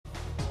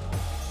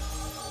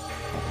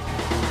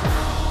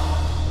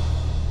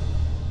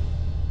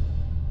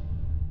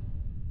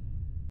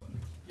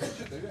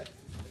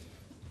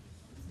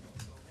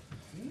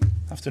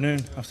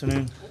Afternoon. Okay.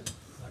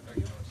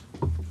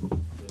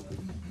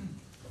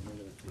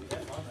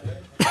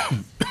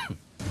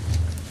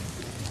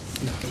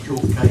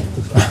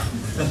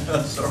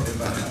 Sorry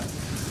about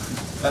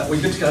that.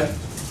 We're good to go.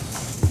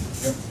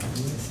 Yep.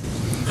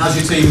 How's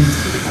your team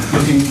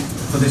looking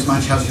for this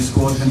match? How's your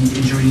squad? Any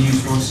injury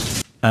news for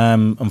us?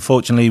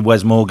 Unfortunately,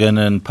 Wes Morgan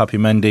and Papi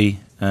Mendy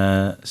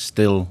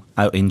still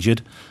out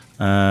injured.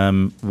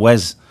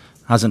 Wes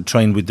hasn't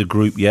trained with the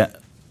group yet,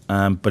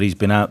 but he's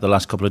been out the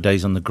last couple of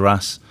days on the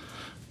grass,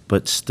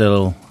 but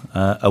still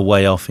a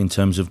way off in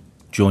terms of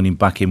joining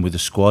back in with the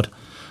squad.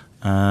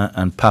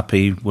 And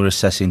Papi, we're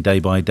assessing day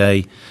by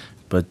day,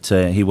 but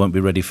he won't be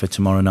ready for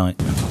tomorrow night.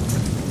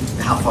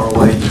 How far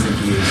away do you think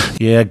he is?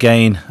 Yeah,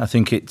 again, I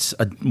think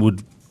I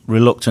would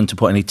reluctant to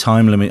put any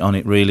time limit on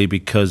it really,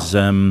 because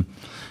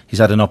he's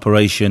had an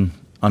operation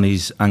on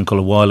his ankle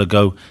a while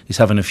ago. He's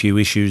having a few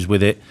issues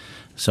with it,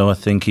 so I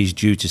think he's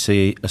due to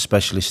see a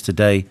specialist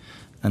today.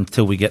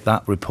 Until we get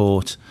that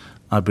report,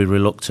 I'd be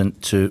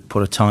reluctant to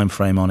put a time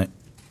frame on it.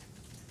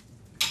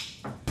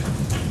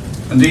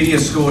 Ndidi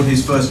has scored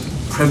his first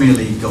Premier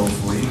League goal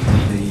for you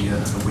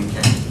the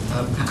weekend.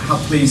 How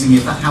pleasing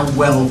is that? How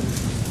well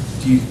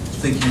do you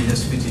think he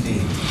has fitted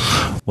in?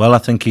 Well, I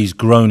think he's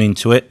grown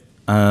into it,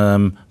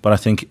 but I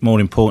think more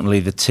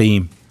importantly the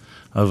team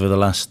over the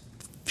last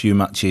few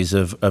matches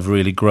have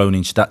really grown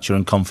in stature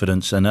and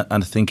confidence, and I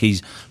think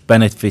he's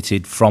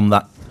benefited from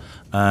that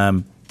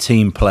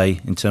team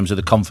play in terms of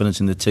the confidence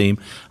in the team.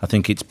 I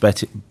think it's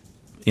better,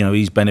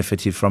 he's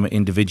benefited from it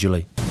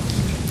individually.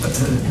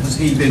 Has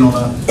he been on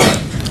a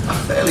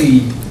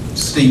fairly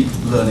steep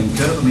learning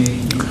curve? I mean,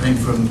 he came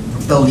from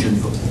Belgian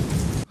football.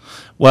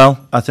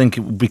 Well, I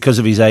think because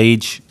of his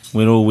age,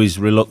 we're always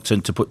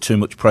reluctant to put too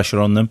much pressure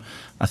on them.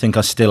 I think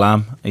I still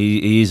am.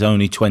 He is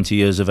only 20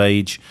 years of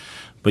age,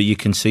 but you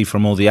can see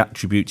from all the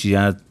attributes he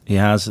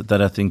has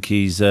that I think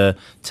he's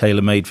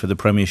tailor-made for the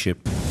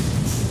Premiership.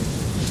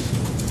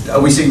 Are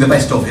we seeing the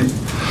best of him?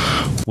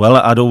 Well,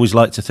 I'd always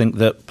like to think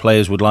that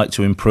players would like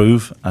to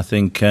improve. I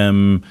think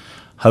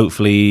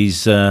hopefully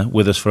he's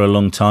with us for a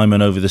long time,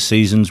 and over the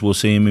seasons we'll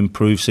see him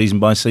improve season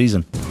by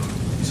season.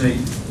 You say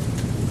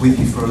with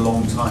you for a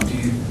long time. Do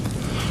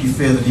you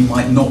fear that he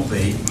might not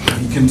be?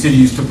 He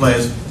continues to play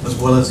as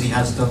well as he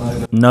has done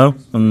over. No,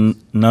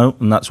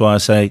 and that's why I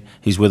say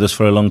he's with us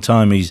for a long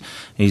time.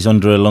 He's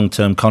under a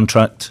long-term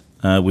contract.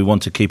 We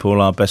want to keep all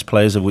our best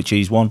players, of which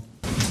he's one.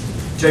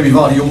 Jamie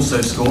Vardy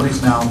also scored.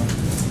 It's now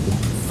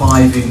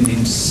 5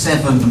 in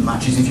 7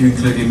 matches, if you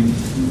include him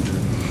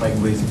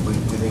playing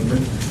with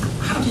England.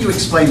 How do you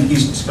explain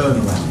his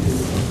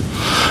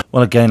turnaround?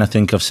 Well, again, I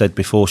think I've said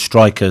before,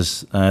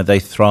 strikers, they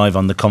thrive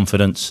on the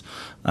confidence.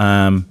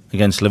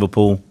 Against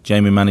Liverpool,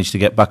 Jamie managed to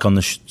get back on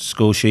the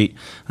score sheet,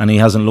 and he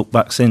hasn't looked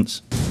back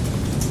since.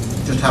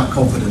 Just how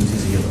confident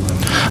is he at the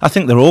moment? I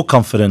think they're all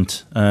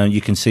confident.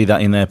 You can see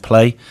that in their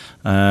play.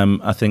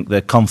 I think they're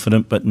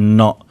confident, but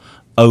not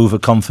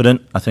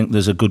overconfident. I think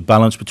there's a good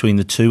balance between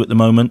the two at the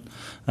moment,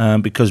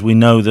 because we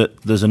know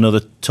that there's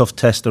another tough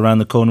test around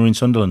the corner in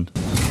Sunderland.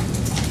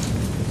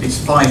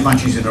 It's 5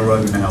 matches in a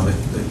row now that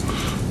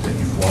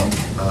you've won,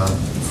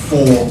 4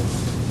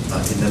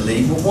 in the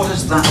league. Well, what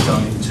has that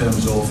done in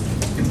terms of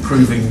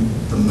improving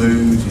the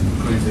mood,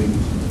 improving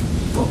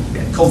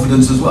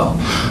confidence as well?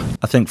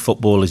 I think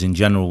footballers in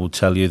general will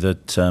tell you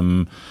that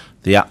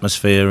the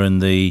atmosphere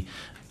and the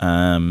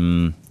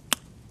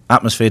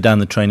atmosphere down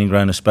the training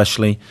ground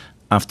especially,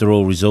 after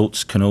all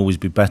results, can always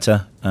be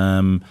better.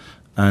 And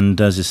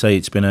as I say,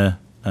 it's been a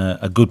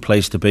good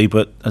place to be.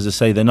 But as I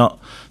say, they're not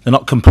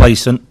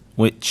complacent,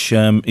 which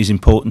is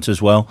important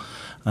as well.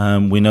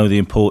 We know the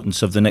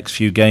importance of the next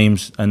few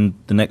games, and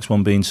the next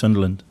one being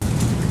Sunderland.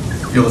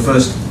 You're the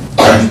first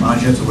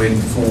manager to win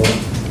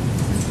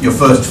your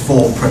first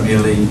 4 Premier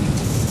League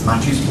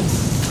matches.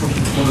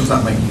 What does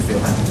that make you feel?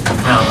 How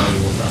proud are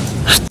you of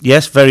that?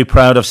 Yes, very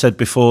proud. I've said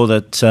before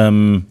that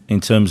in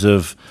terms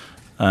of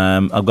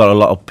I've got a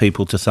lot of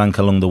people to thank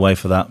along the way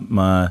for that.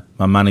 My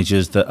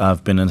managers that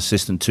I've been an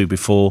assistant to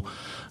before,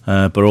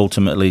 but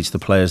ultimately it's the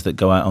players that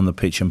go out on the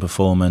pitch and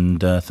perform,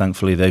 and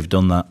thankfully they've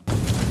done that.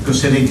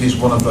 Because Hiddink is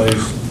one of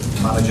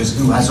those managers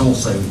who has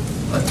also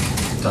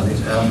done it.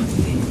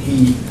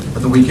 He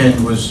at the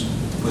weekend was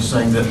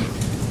saying that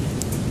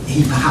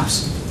he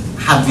perhaps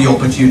had the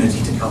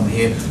opportunity to come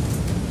here,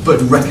 but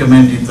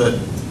recommended that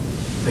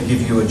they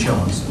give you a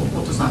chance.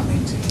 What does that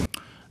mean to you?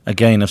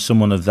 Again, as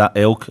someone of that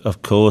ilk,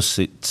 of course,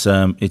 it's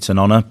an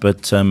honour.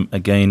 But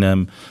again,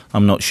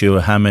 I'm not sure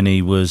how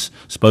many was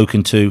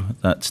spoken to.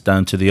 That's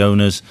down to the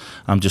owners.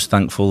 I'm just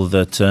thankful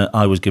that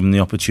I was given the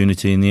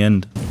opportunity in the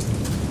end.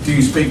 Do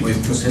you speak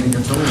with Gus Hiddink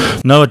at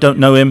all? No, I don't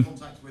know him.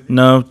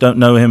 No, don't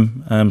know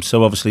him.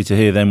 So obviously to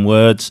hear them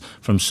words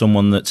from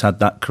someone that's had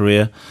that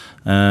career,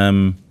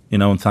 I'm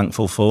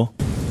thankful for.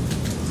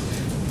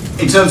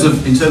 In terms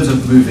of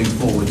moving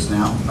forwards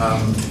now,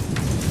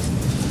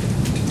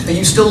 are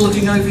you still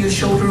looking over your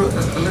shoulder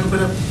a little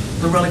bit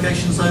of the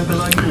relegation zone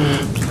below you,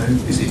 or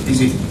is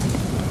it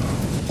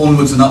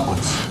onwards and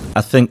upwards?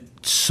 I think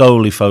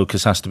solely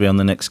focus has to be on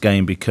the next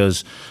game,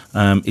 because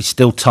it's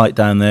still tight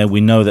down there.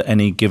 We know that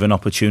any given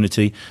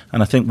opportunity,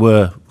 and I think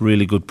we're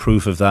really good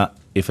proof of that.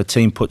 If a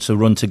team puts a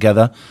run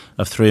together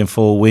of 3 and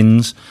 4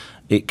 wins,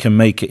 it can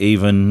make it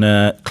even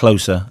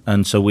closer.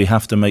 And so we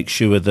have to make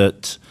sure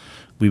that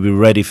we be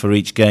ready for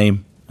each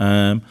game,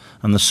 and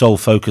the sole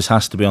focus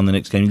has to be on the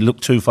next game. You look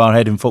too far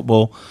ahead in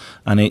football,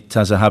 and it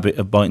has a habit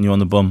of biting you on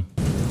the bum.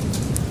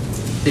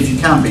 If you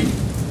can beat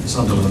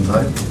Sunderland,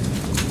 though,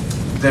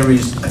 there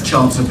is a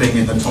chance of being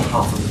in the top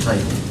half of the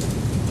table.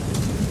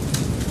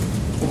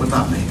 What would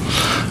that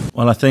mean?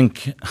 Well, I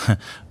think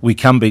we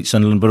can beat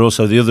Sunderland, but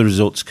also the other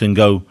results can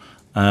go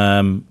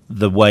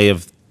the way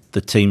of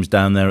the teams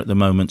down there at the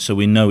moment. So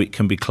we know it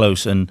can be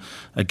close. And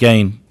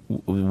again,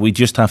 we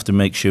just have to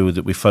make sure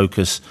that we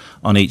focus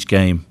on each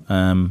game.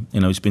 You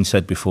know, it's been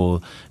said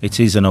before, it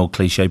is an old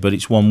cliche, but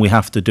it's one we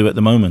have to do at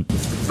the moment.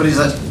 But is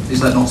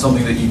that not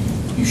something that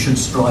you should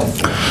strive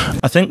for?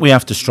 I think we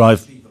have to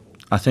strive.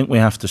 I think we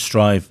have to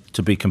strive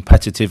to be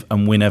competitive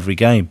and win every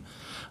game.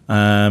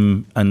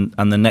 And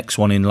the next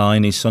one in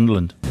line is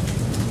Sunderland.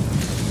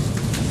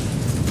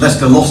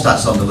 Leicester lost at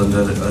Sunderland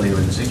earlier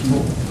in the season.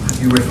 How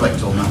do you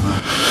reflect on that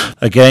match?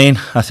 Again,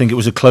 I think it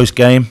was a close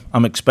game.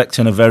 I'm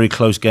expecting a very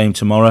close game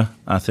tomorrow.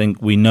 I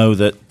think we know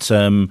that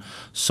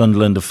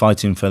Sunderland are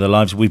fighting for their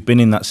lives. We've been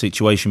in that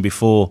situation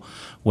before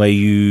where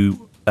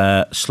you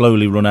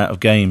slowly run out of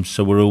games,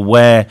 so we're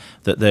aware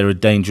that they're a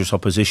dangerous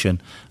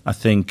opposition. I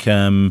think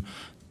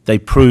they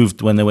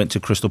proved when they went to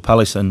Crystal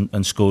Palace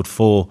and scored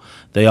 4.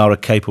 They are a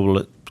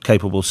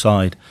capable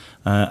side.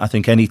 I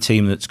think any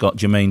team that's got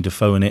Jermaine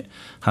Defoe in it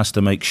has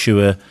to make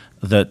sure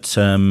that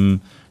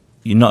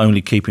you not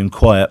only keep him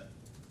quiet,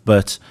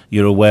 but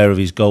you're aware of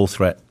his goal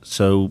threat.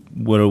 So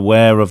we're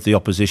aware of the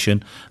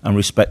opposition and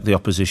respect the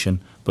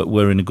opposition, but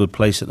we're in a good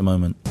place at the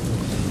moment.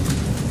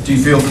 Do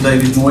you feel for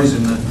David Moyes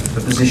in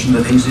the position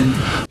that he's in?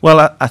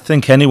 Well, I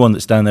think anyone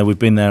that's down there, we've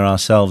been there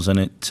ourselves,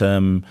 and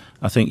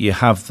I think you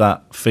have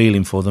that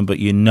feeling for them, but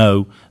you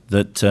know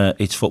that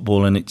it's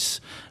football, and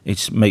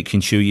it's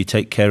making sure you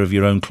take care of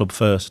your own club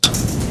first.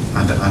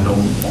 And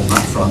on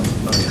that front,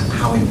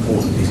 how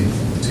important is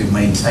it to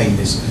maintain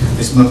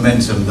this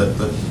momentum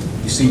that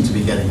you seem to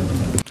be getting at the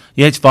moment?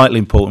 Yeah, it's vitally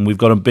important. We've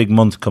got a big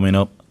month coming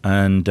up,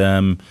 and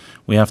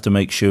we have to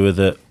make sure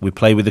that we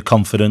play with the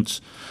confidence,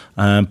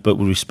 but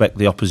we respect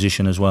the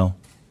opposition as well.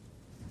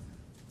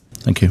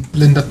 Thank you.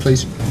 Linda,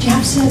 please. Do you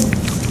have to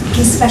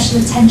give special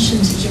attention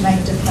to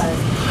Jermaine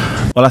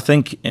Defoe? Well, I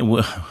think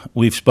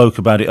we've spoke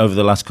about it over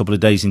the last couple of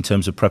days in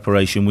terms of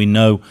preparation. We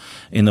know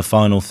in the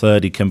final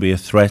third he can be a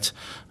threat,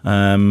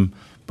 but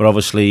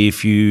obviously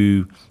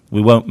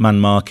we won't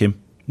man mark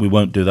him. We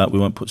won't do that. We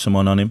won't put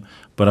someone on him.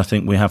 But I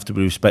think we have to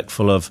be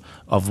respectful of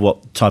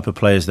what type of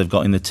players they've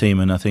got in the team.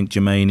 And I think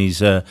Jermaine,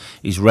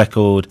 his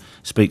record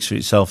speaks for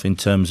itself in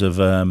terms of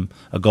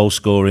a goal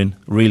scoring.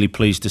 Really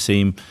pleased to see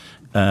him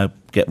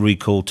get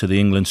recalled to the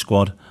England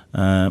squad,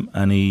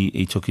 and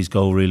he took his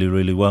goal really,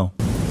 really well.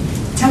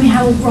 Tell me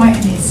how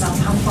Brighton is. How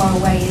far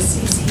away is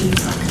he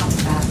from coming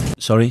back?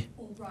 Sorry?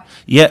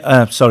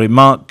 Yeah, sorry.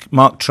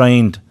 Mark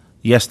trained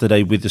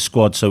yesterday with the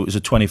squad, so it was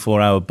a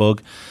 24-hour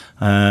bug.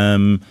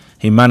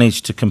 He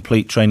managed to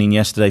complete training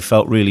yesterday,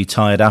 felt really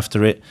tired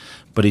after it,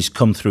 but he's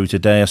come through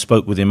today. I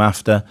spoke with him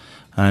after,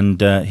 and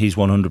he's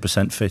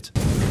 100% fit.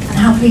 And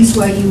how pleased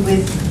were you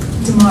with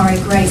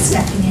Damari Gray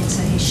stepping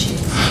into his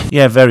shoes?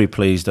 Yeah, very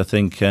pleased. I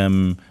think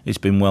it's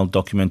been well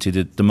documented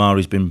that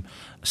Damari's been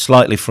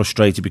slightly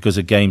frustrated because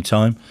of game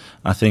time.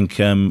 I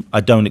think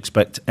I don't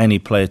expect any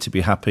player to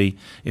be happy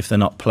if they're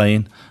not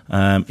playing.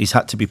 He's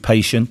had to be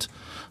patient.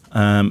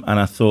 And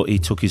I thought he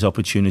took his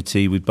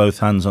opportunity with both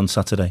hands on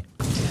Saturday.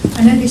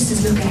 I know this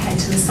is look ahead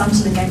to the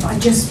Sunderland game, but I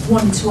just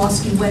wanted to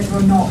ask you whether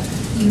or not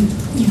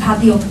you've had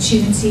the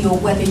opportunity, or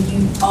whether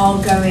you are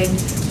going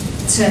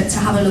to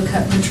have a look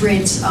at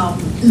Madrid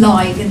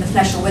live in the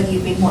flesh, or whether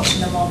you've been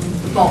watching them on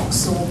the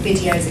box or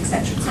videos,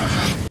 etc.,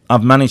 etc.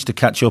 I've managed to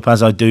catch up,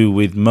 as I do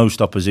with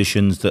most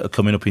oppositions that are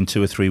coming up in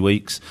 2 or 3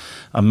 weeks.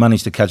 I've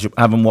managed to catch up.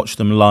 I haven't watched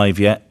them live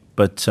yet,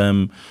 but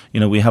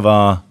we have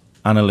our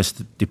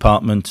analyst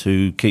department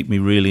who keep me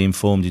really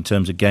informed in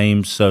terms of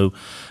games. So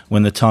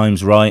when the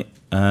time's right,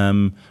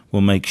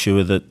 we'll make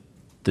sure that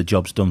the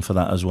job's done for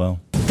that as well.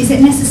 Is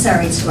it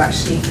necessary to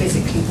actually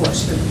physically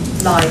watch them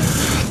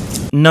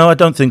live? No, I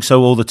don't think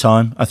so all the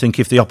time. I think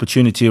if the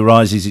opportunity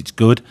arises, it's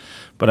good.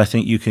 But I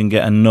think you can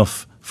get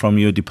enough from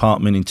your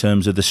department in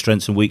terms of the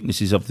strengths and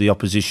weaknesses of the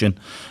opposition,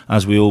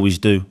 as we always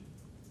do.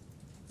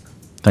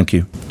 Thank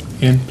you.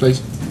 Ian,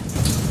 please.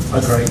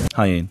 Hi, Craig.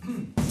 Hi,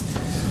 Ian.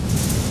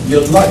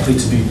 You're likely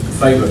to be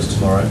favourites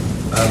tomorrow.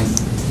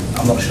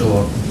 I'm not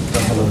sure,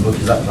 don't follow the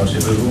bookies that closely,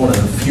 but one of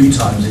the few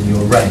times in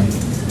your reign.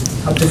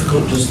 How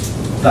difficult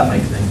does that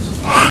make things?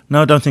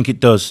 No, I don't think it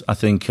does. I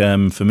think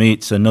for me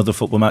it's another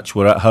football match.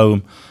 We're at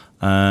home.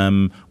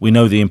 We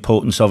know the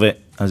importance of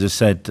it. As I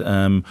said,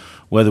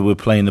 whether we're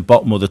playing the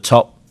bottom or the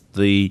top,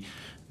 the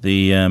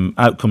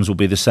outcomes will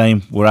be the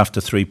same. We're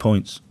after 3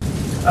 points.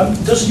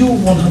 Does your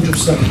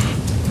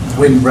 100%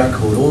 win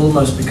record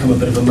almost become a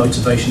bit of a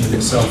motivation in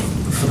itself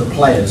for the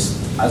players,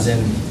 as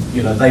in,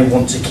 you know, they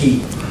want to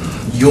keep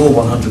your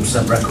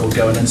 100% record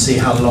going and see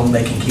how long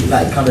they can keep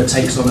that. It kind of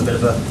takes on a bit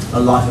of a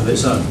life of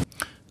its own.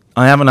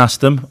 I haven't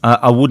asked them.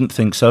 I wouldn't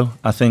think so.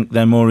 I think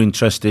they're more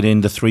interested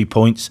in the 3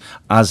 points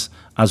as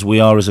we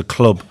are as a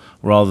club,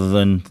 rather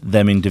than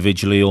them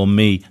individually or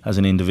me as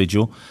an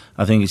individual.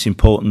 I think it's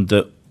important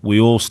that we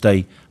all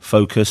stay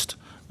focused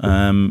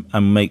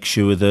and make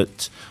sure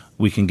that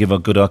we can give a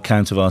good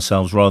account of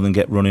ourselves rather than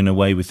get running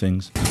away with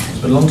things. It's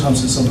been a long time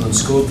since Sunderland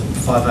scored,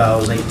 5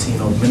 hours,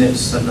 18 odd minutes,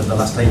 7 of the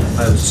last 8 have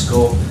failed to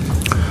score.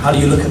 How do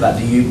you look at that?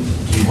 Do you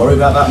worry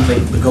about that and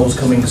think the goal's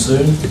coming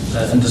soon?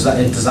 And does that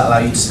allow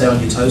you to stay on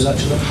your toes,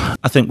 actually?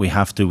 I think we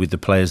have to, with the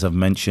players I've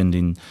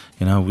mentioned.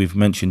 We've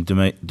mentioned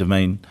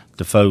Domain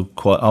Defoe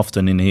quite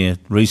often in here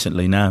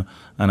recently now,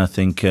 and I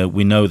think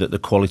we know that the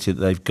quality that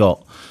they've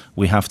got,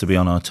 we have to be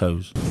on our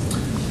toes.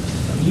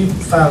 You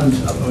found,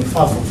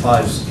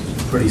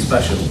 5-4-5's pretty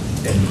special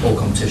in all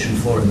competition,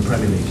 4 in the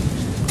Premier League.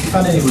 Have you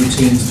found any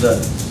routines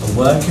that are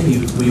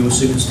working? Were you a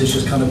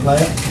superstitious kind of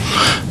player?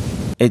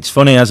 It's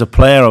funny, as a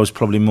player I was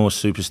probably more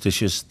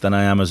superstitious than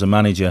I am as a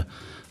manager.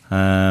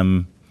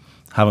 Haven't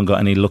got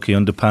any lucky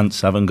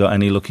underpants, haven't got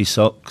any lucky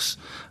socks.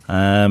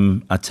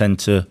 I tend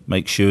to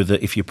make sure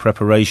that if your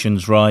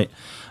preparation's right,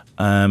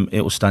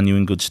 it will stand you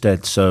in good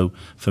stead. So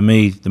for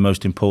me, the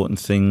most important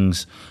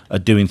things are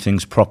doing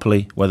things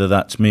properly, whether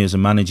that's me as a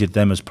manager,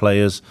 them as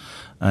players.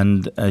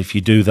 And if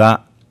you do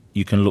that,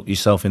 you can look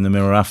yourself in the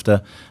mirror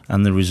after,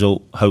 and the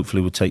result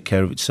hopefully will take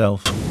care of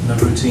itself. No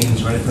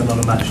routines or anything on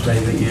a match day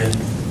that you're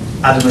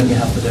adamant you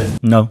have to do?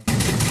 No. Not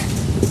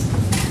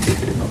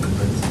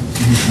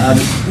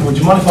convinced. Would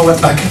you mind if I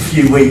went back a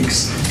few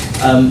weeks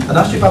and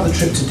asked you about the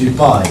trip to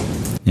Dubai?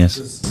 Yes.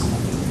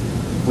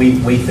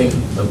 We think,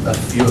 a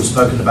few have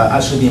spoken about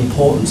actually the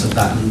importance of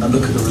that, and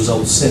look at the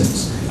results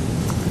since.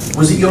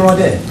 Was it your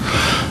idea?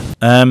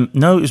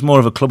 No, it was more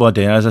of a club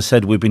idea. As I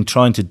said, we've been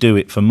trying to do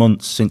it for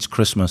months since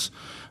Christmas.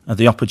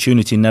 The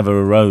opportunity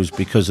never arose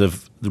because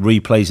of the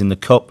replays in the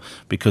Cup,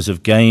 because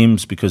of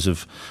games, because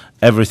of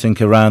everything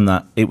around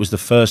that. It was the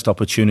first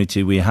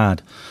opportunity we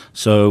had.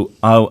 So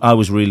I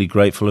was really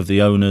grateful of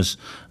the owners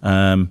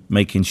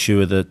making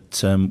sure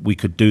that we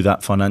could do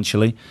that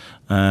financially.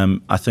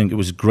 I think it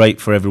was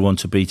great for everyone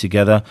to be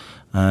together.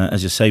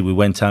 As I say, we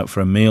went out for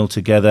a meal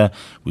together,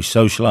 we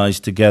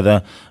socialised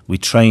together, we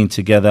trained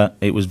together.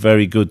 It was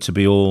very good to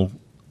be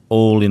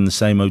all in the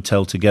same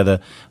hotel together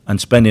and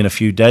spending a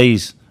few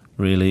days.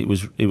 Really,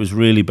 it was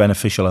really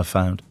beneficial, I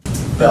found. A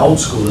bit old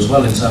school as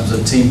well in terms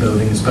of team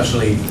building,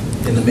 especially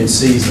in the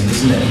mid-season,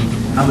 isn't it?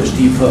 And how much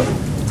do you put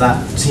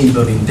that team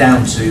building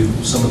down to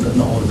some of the,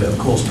 not all of it of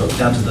course, but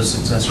down to the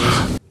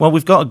successes? Well,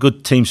 we've got a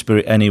good team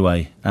spirit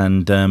anyway,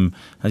 and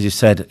as you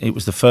said, it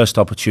was the first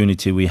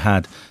opportunity we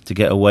had to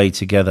get away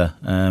together.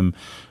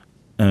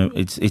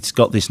 It's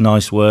got this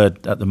nice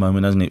word at the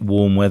moment, hasn't it?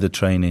 Warm weather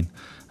training.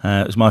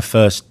 It was my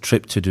first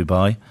trip to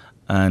Dubai.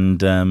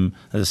 And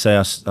as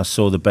I say, I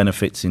saw the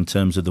benefits in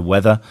terms of the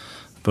weather,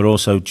 but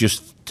also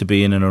just to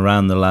be in and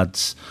around the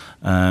lads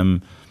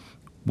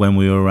when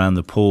we were around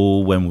the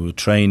pool, when we were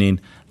training.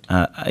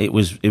 It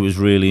was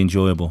really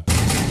enjoyable.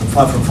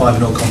 5 from 5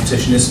 in all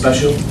competition is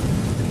special.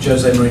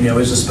 Jose Mourinho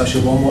is a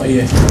special one. What are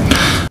you?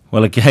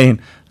 Well,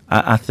 again,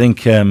 I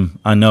think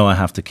I know I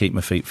have to keep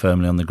my feet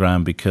firmly on the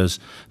ground, because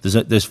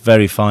there's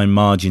very fine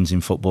margins in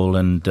football,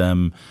 and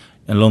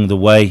along the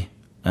way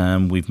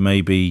we've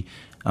maybe.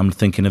 I'm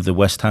thinking of the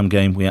West Ham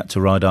game. We had to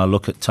ride our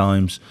luck at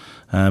times,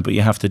 but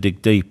you have to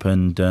dig deep,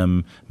 and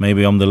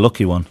maybe I'm the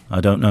lucky one.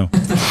 I don't know.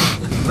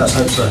 Let's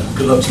hope so.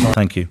 Good luck tomorrow.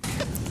 Thank you.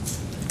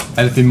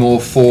 Anything more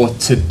for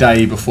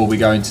today before we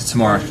go into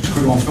tomorrow? Just a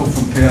quick one, Phil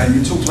from PA.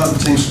 You talked about the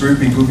team spirit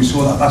being good. We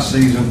saw that last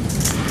season.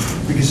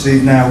 We can see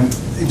it now.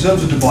 In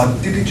terms of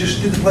Dubai, did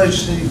the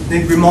players just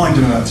need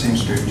reminding of that team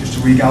spirit just to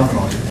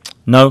re-galvanise it?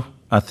 No,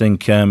 I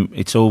think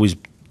it's always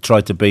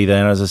tried to be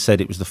there. As I said,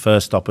 it was the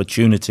first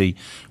opportunity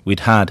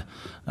we'd had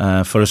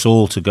for us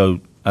all to go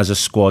as a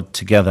squad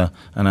together,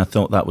 and I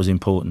thought that was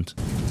important.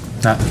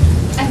 Nat?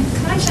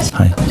 Can I just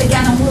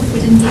again on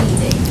Wilfred and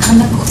Didi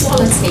and the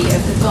quality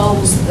of the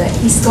goals that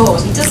he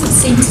scored? He doesn't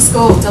seem to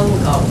score double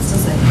goals,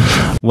 does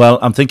he? Well,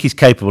 I think he's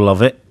capable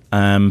of it,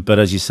 but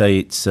as you say,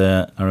 it's.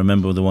 I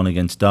remember the one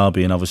against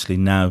Derby, and obviously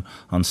now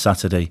on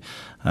Saturday.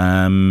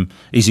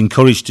 He's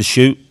encouraged to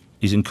shoot.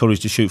 He's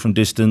encouraged to shoot from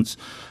distance,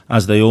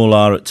 as they all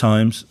are at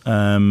times.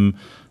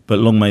 But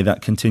long may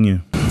that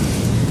continue.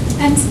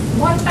 And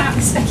what about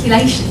the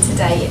speculation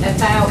today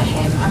about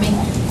him? I mean,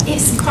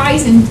 it's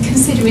surprising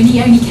considering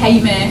he only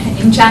came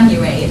in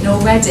January, and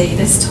already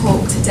there's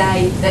talk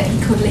today that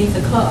he could leave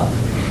the club.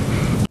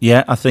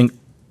 Yeah, I think,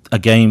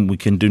 again, we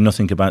can do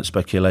nothing about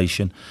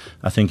speculation.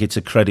 I think it's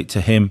a credit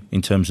to him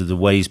in terms of the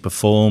way he's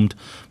performed,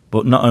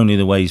 but not only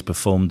the way he's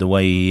performed, the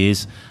way he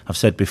is. I've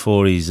said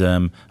before, he's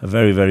a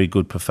very, very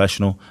good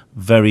professional,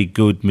 very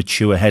good,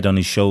 mature head on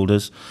his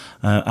shoulders.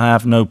 I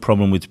have no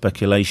problem with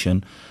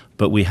speculation,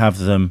 but we have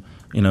them,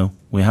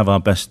 we have our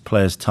best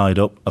players tied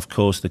up. Of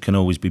course, there can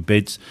always be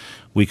bids.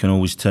 We can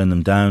always turn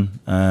them down.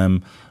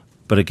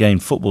 But again,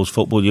 football's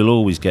football. You'll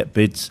always get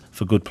bids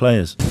for good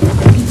players.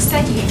 You've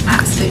said you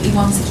absolutely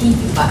want to keep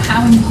him, but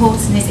how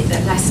important is it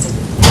that Leicester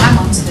hang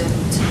on to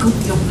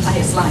good young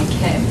players like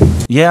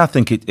him? Yeah, I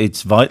think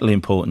it's vitally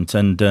important.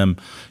 And, you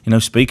know,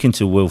 speaking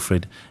to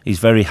Wilfred, he's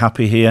very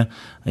happy here.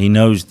 He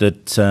knows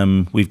that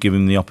we've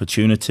given him the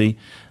opportunity.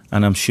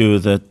 And I'm sure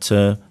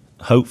that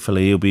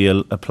hopefully he'll be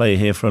a player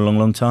here for a long,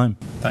 long time.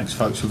 Thanks,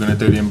 folks. We're going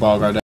to do the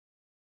embargo there.